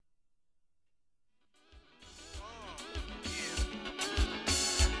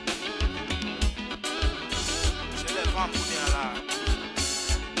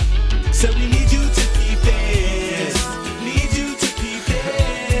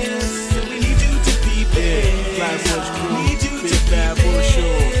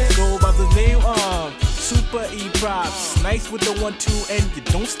props. Nice with the 1-2 and you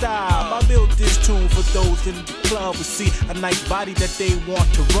don't stop. I built this tune for those in the club who see a nice body that they want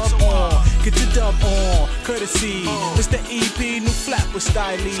to rub on. Get your dub on, courtesy. Mr. EP, new flat with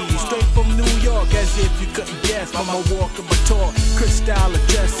stylies. Straight from New York, as if you couldn't guess. From my walk of my talk, crystal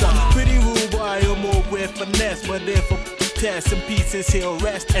dresser. Pretty rude boy, or more with finesse. But if test and pieces he'll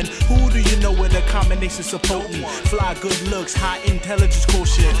rest. And who do you know with a combination so potent? Fly good looks, high intelligence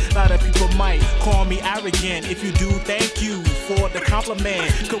quotient. A lot of people might call me arrogant. If you do, thank you for the compliment.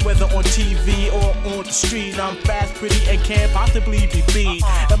 Cause whether on TV or on the street, I'm fast, pretty, and can't possibly be beat.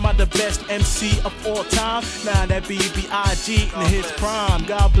 Am I the best MC of all time? Nah, that be B.I.G. in his prime.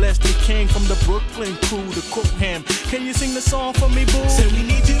 God bless the king from the Brooklyn crew to cook him. Can you sing the song for me, boo? Say we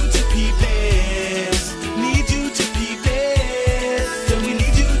need you to peep this. Need you to peep this. So we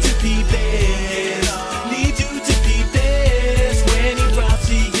need you to peep this. Need you to peep this. When he drops,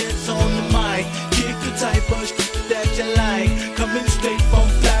 he gets on the mic. Kick the type of that you like. Coming straight from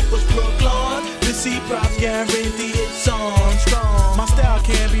Flatbush, Brooklyn. This props guarantee it's on strong. My style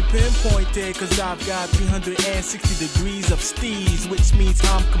can't be pinpointed, cause I've got 360 degrees of steez, which means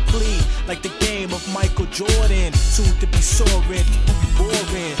I'm complete, like the game of Michael Jordan. Soon to be soaring,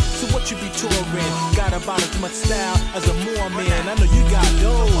 boring. So what you be touring? Got about as much style as a Mormon. I know you got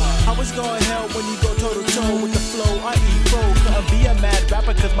dough. How it's gonna help when you go toe to toe with the flow? I eat bro. Couldn't be a mad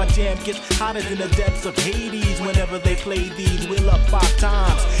rapper, cause my jam gets hotter than the depths of Hades. Whenever they play these, we'll up 5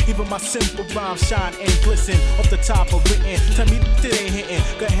 times. Even my simple rhymes shine and glisten off the top of written. Tell me that ain't hitting.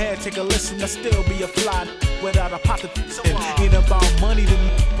 Go ahead, take a listen. I still be a fly without a pocket. Ain't about money to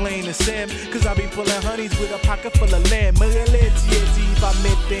plain and sim. Cause I be pulling honeys with a pocket full of land. Va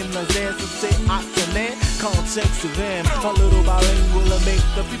mettere in la sense say accent, context to them. A little bilingual and make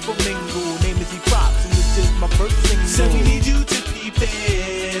the people mingle. Name is E-Props and this is my first single. So we need you to peep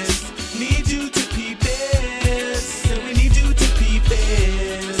this. Need you to peep this. So we need you to peep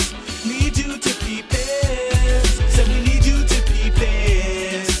this. Need you to peep this. So we need you to peep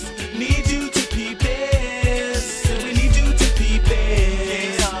this. Need you to peep this. So we need you to peep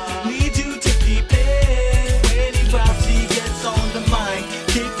this. Need you to peep this. When he drops, he gets on the mic.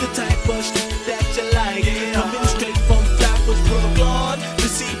 Kick the type of that you like. Coming straight from Flatbush, Brooklyn. The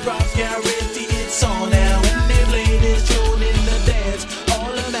C-Props guarantee it's on now. When they play this tune in the dance,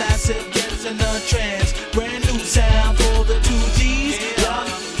 all the massive gets in a trance. Brand new sound for the 2Gs. Y'all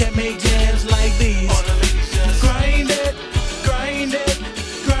can make jams like these. Grind it, grind it,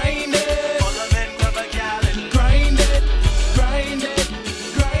 grind it. All the men grab a gal and Grind it, grind it,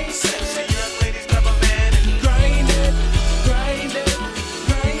 grind it. sexy young ladies grab a man and Grind it, grind it,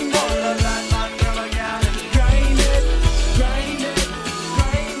 grind all the it. bad man grab a gal and Grind it, grind it,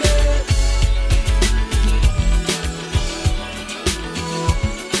 grind it.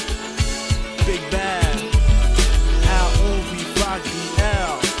 Big Bad,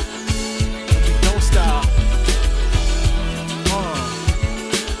 L-O-V-R-D-L. And we don't stop.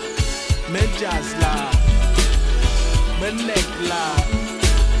 Men just lie, men neck lie.